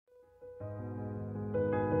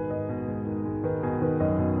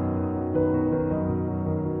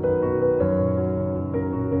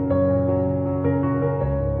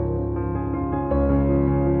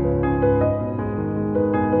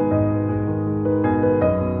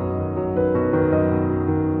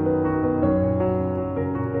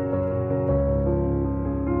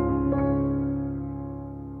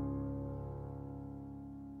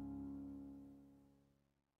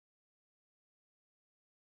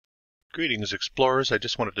Greetings, explorers. I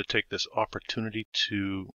just wanted to take this opportunity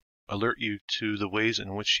to alert you to the ways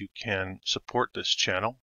in which you can support this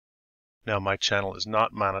channel. Now, my channel is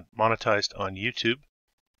not monetized on YouTube,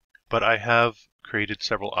 but I have created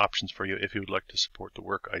several options for you if you would like to support the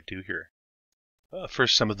work I do here.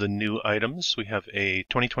 First, some of the new items. We have a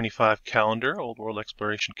 2025 calendar, Old World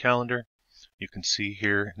Exploration calendar. You can see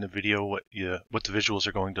here in the video what the visuals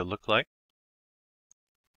are going to look like.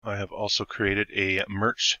 I have also created a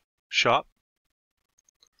merch shop.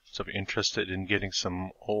 So if you're interested in getting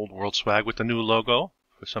some Old World swag with the new logo,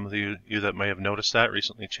 for some of you that may have noticed that,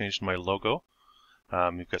 recently changed my logo.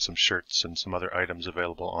 You've got some shirts and some other items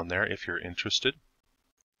available on there if you're interested.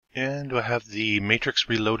 And I have the Matrix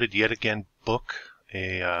Reloaded Yet Again book,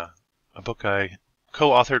 a book I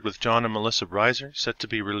co-authored with John and Melissa Reiser, set to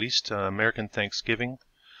be released American Thanksgiving.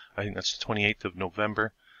 I think that's the 28th of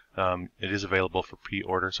November. It is available for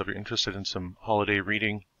pre-order, so if you're interested in some holiday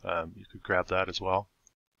reading, you could grab that as well.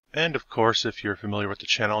 And of course, if you're familiar with the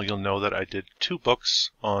channel, you'll know that I did 2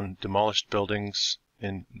 books on demolished buildings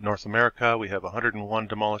in North America. We have 101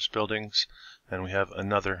 demolished buildings, and we have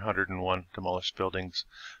another 101 demolished buildings.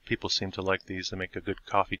 People seem to like these. They make a good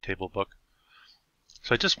coffee table book.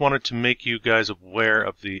 So I just wanted to make you guys aware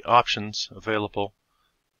of the options available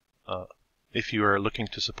if you are looking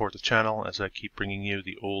to support the channel as I keep bringing you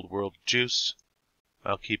the Old World juice.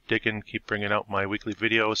 I'll keep digging, keep bringing out my weekly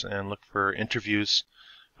videos, and look for interviews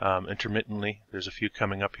intermittently. There's a few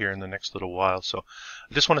coming up here in the next little while. So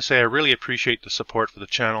I just want to say I really appreciate the support for the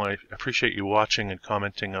channel. I appreciate you watching and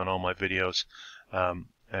commenting on all my videos. And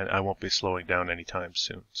I won't be slowing down anytime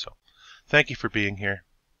soon. So thank you for being here,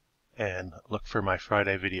 and look for my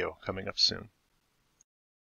Friday video coming up soon.